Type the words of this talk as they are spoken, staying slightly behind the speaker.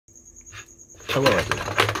Hello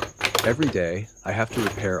everyone. Every day, I have to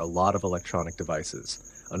repair a lot of electronic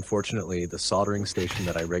devices. Unfortunately, the soldering station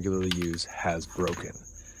that I regularly use has broken.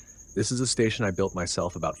 This is a station I built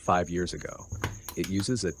myself about 5 years ago. It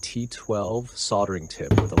uses a T12 soldering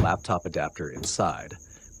tip with a laptop adapter inside,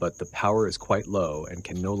 but the power is quite low and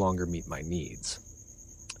can no longer meet my needs.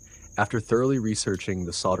 After thoroughly researching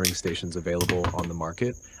the soldering stations available on the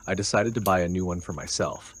market, I decided to buy a new one for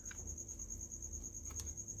myself.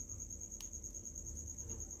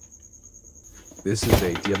 This is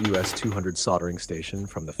a DWS-200 soldering station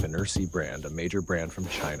from the Finersi brand, a major brand from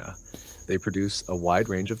China. They produce a wide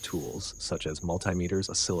range of tools, such as multimeters,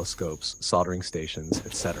 oscilloscopes, soldering stations,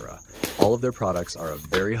 etc. All of their products are of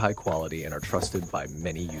very high quality and are trusted by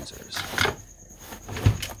many users.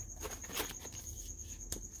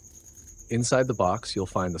 Inside the box, you'll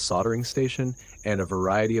find the soldering station and a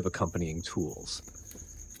variety of accompanying tools.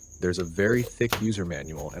 There's a very thick user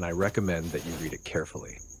manual, and I recommend that you read it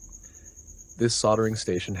carefully. This soldering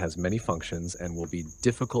station has many functions and will be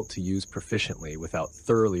difficult to use proficiently without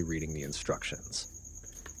thoroughly reading the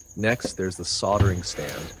instructions. Next, there's the soldering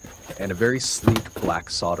stand and a very sleek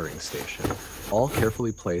black soldering station, all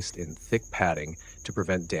carefully placed in thick padding to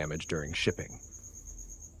prevent damage during shipping.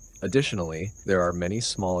 Additionally, there are many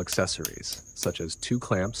small accessories, such as 2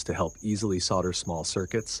 clamps to help easily solder small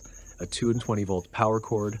circuits, a 220-volt power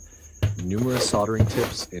cord, numerous soldering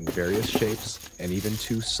tips in various shapes, and even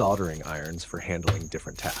 2 soldering irons for handling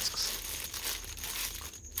different tasks.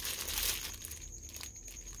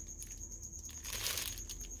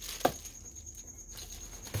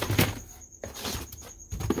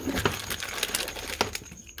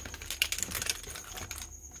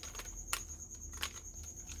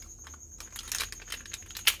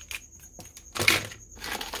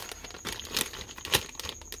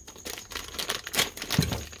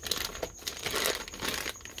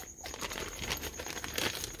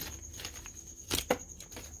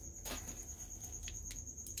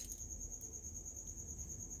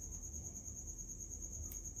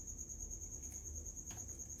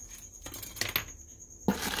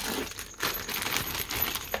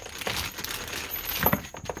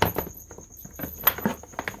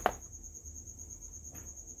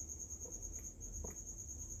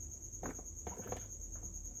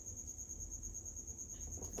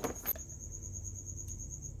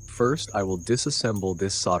 First, I will disassemble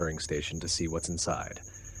this soldering station to see what's inside.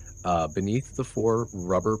 Beneath the 4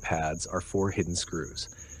 rubber pads are 4 hidden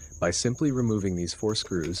screws. By simply removing these 4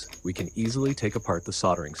 screws, we can easily take apart the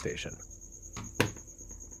soldering station.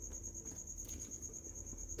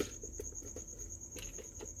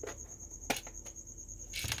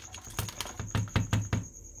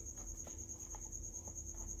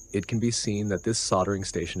 It can be seen that this soldering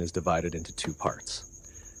station is divided into 2 parts.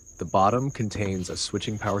 The bottom contains a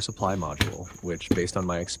switching power supply module, which, based on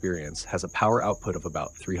my experience, has a power output of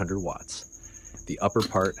about 300 watts. The upper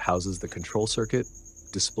part houses the control circuit,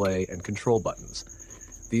 display, and control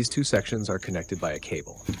buttons. These 2 sections are connected by a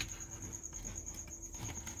cable.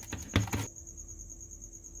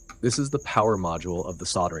 This is the power module of the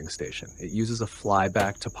soldering station. It uses a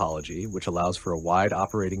flyback topology, which allows for a wide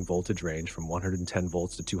operating voltage range from 110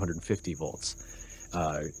 volts to 250 volts.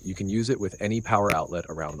 You can use it with any power outlet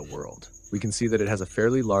around the world. We can see that it has a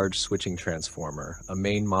fairly large switching transformer, a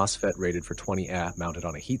main MOSFET rated for 20 amp mounted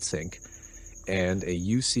on a heatsink, and a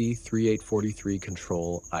UC3843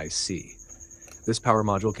 control IC. This power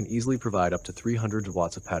module can easily provide up to 300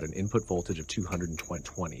 watts of at an input voltage of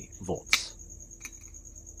 220 volts.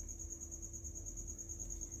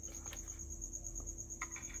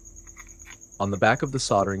 On the back of the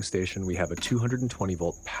soldering station, we have a 220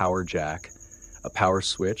 volt power jack, a power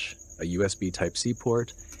switch, a USB Type-C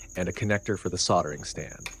port, and a connector for the soldering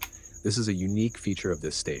stand. This is a unique feature of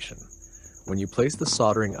this station. When you place the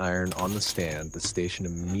soldering iron on the stand, the station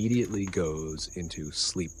immediately goes into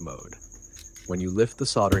sleep mode. When you lift the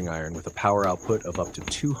soldering iron with a power output of up to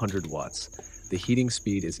 200 watts, the heating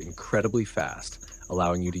speed is incredibly fast,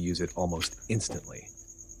 allowing you to use it almost instantly.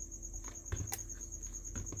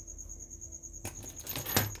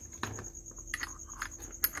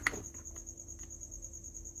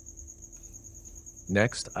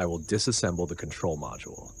 Next, I will disassemble the control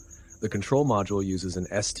module. The control module uses an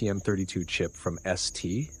STM32 chip from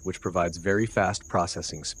ST, which provides very fast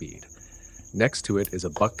processing speed. Next to it is a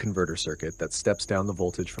buck converter circuit that steps down the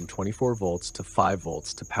voltage from 24 volts to 5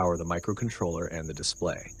 volts to power the microcontroller and the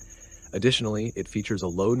display. Additionally, it features a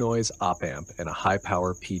low-noise op-amp and a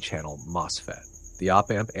high-power P-channel MOSFET. The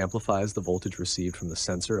op-amp amplifies the voltage received from the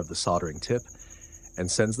sensor of the soldering tip and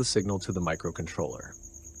sends the signal to the microcontroller.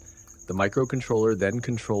 The microcontroller then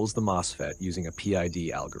controls the MOSFET using a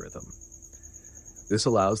PID algorithm. This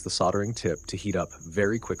allows the soldering tip to heat up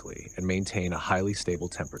very quickly and maintain a highly stable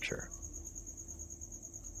temperature.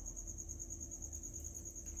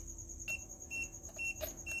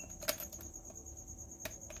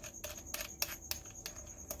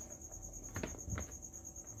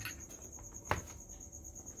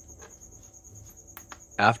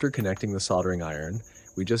 After connecting the soldering iron,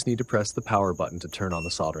 we just need to press the power button to turn on the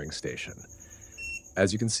soldering station.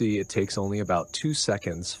 As you can see, it takes only about 2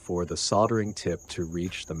 seconds for the soldering tip to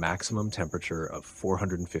reach the maximum temperature of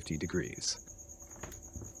 450 degrees.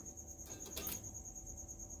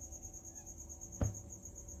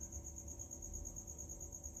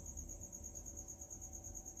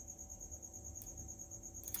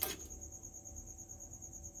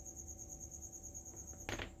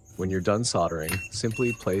 When you're done soldering,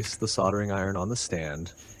 simply place the soldering iron on the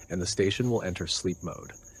stand and the station will enter sleep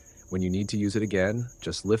mode. When you need to use it again,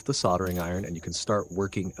 just lift the soldering iron and you can start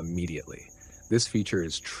working immediately. This feature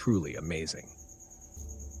is truly amazing.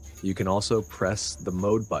 You can also press the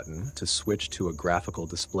mode button to switch to a graphical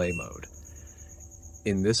display mode.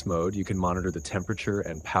 In this mode, you can monitor the temperature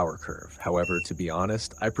and power curve. However, to be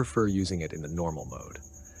honest, I prefer using it in the normal mode.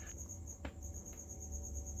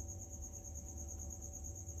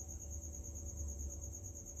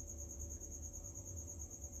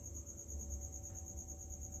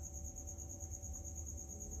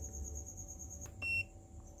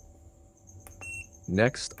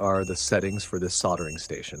 Next are the settings for this soldering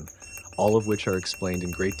station, all of which are explained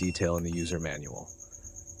in great detail in the user manual.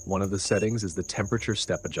 One of the settings is the temperature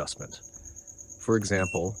step adjustment. For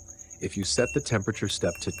example, if you set the temperature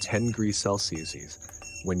step to 10 degrees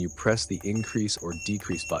Celsius, when you press the increase or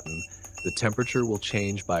decrease button, the temperature will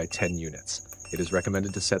change by 10 units. It is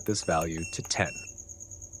recommended to set this value to 10.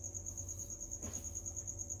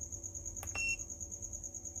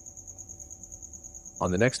 On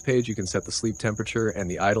the next page, you can set the sleep temperature and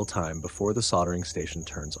the idle time before the soldering station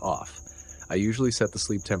turns off. I usually set the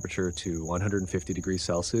sleep temperature to 150 degrees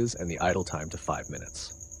Celsius and the idle time to 5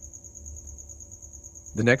 minutes.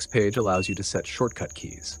 The next page allows you to set shortcut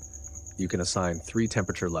keys. You can assign 3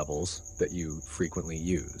 temperature levels that you frequently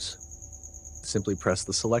use. Simply press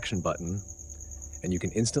the selection button and you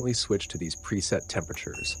can instantly switch to these preset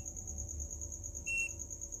temperatures.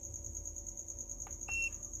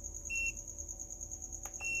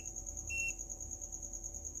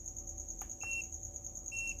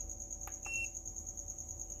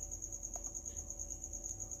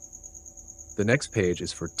 The next page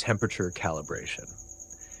is for temperature calibration.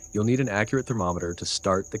 You'll need an accurate thermometer to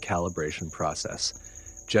start the calibration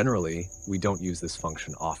process. Generally, we don't use this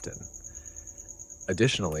function often.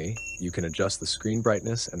 Additionally, you can adjust the screen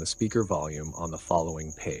brightness and the speaker volume on the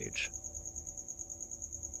following page.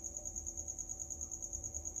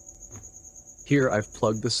 Here I've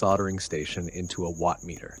plugged the soldering station into a watt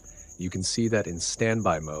meter. You can see that in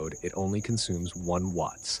standby mode, it only consumes 1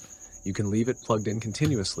 watts. You can leave it plugged in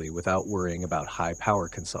continuously without worrying about high power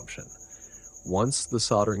consumption. Once the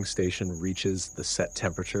soldering station reaches the set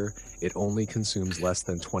temperature, it only consumes less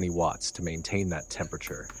than 20 watts to maintain that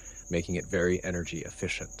temperature, making it very energy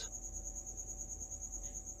efficient.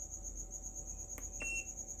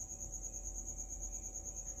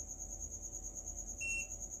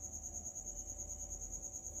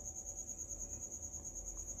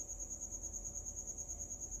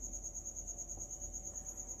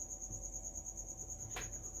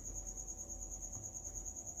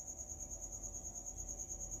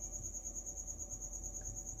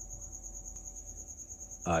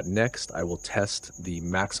 Next, I will test the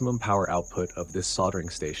maximum power output of this soldering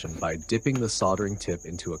station by dipping the soldering tip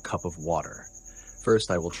into a cup of water. First,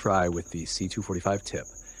 I will try with the C245 tip.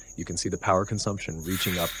 You can see the power consumption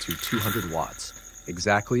reaching up to 200 watts,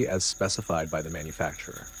 exactly as specified by the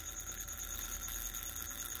manufacturer.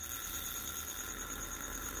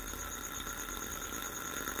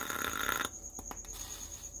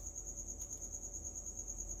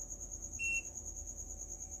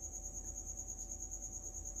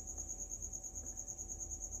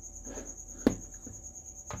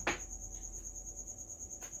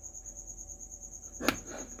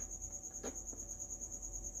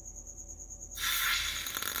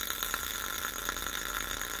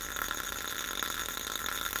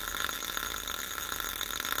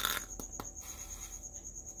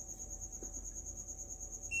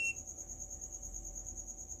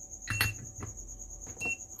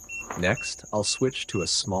 Next, I'll switch to a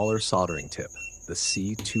smaller soldering tip, the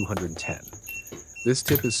C210. This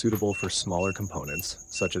tip is suitable for smaller components,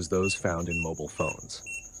 such as those found in mobile phones.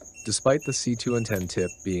 Despite the C210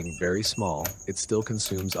 tip being very small, it still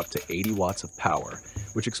consumes up to 80 watts of power,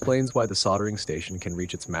 which explains why the soldering station can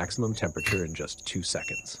reach its maximum temperature in just 2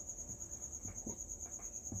 seconds.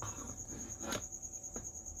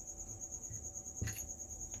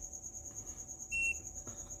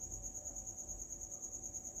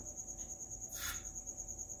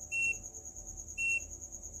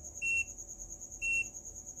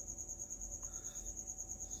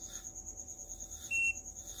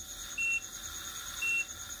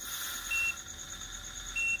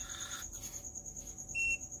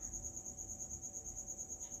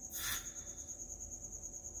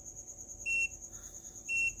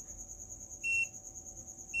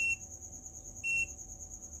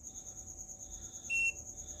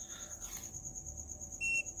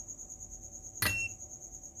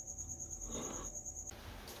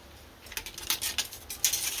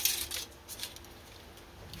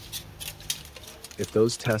 If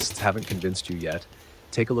those tests haven't convinced you yet,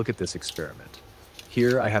 take a look at this experiment.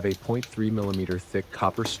 Here I have a 0.3mm thick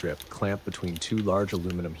copper strip clamped between 2 large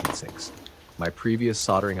aluminum heat sinks. My previous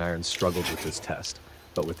soldering iron struggled with this test,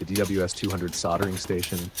 but with the DWS-200 soldering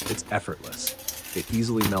station, it's effortless. It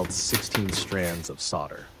easily melts 16 strands of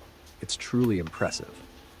solder. It's truly impressive.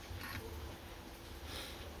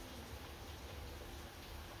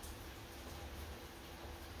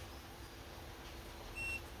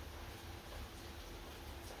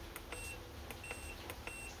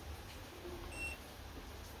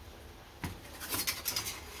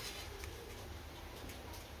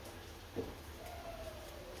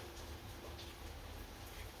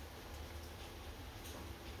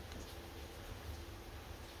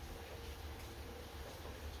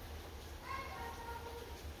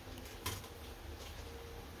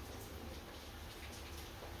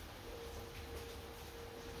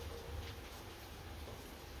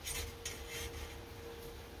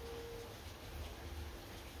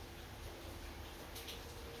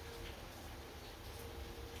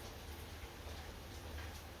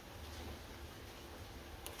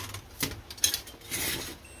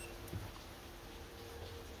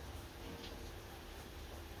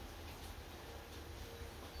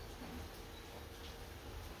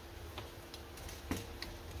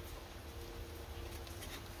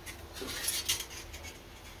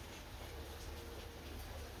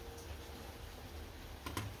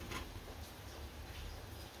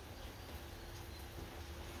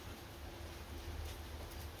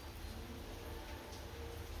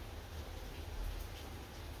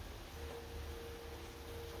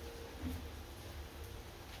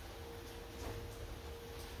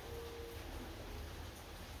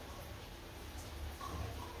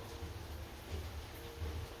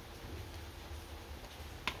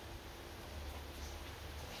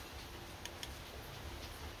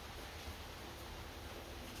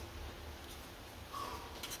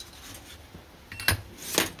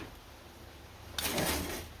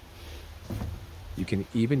 You can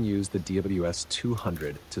even use the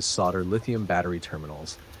DWS-200 to solder lithium battery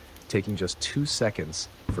terminals, taking just 2 seconds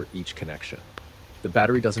for each connection. The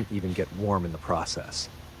battery doesn't even get warm in the process.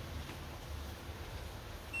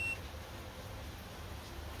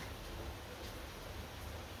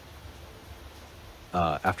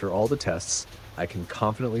 After all the tests, I can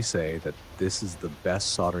confidently say that this is the best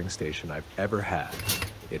soldering station I've ever had.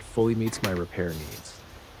 It fully meets my repair needs.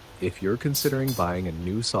 If you're considering buying a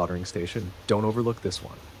new soldering station, don't overlook this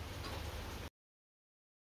one.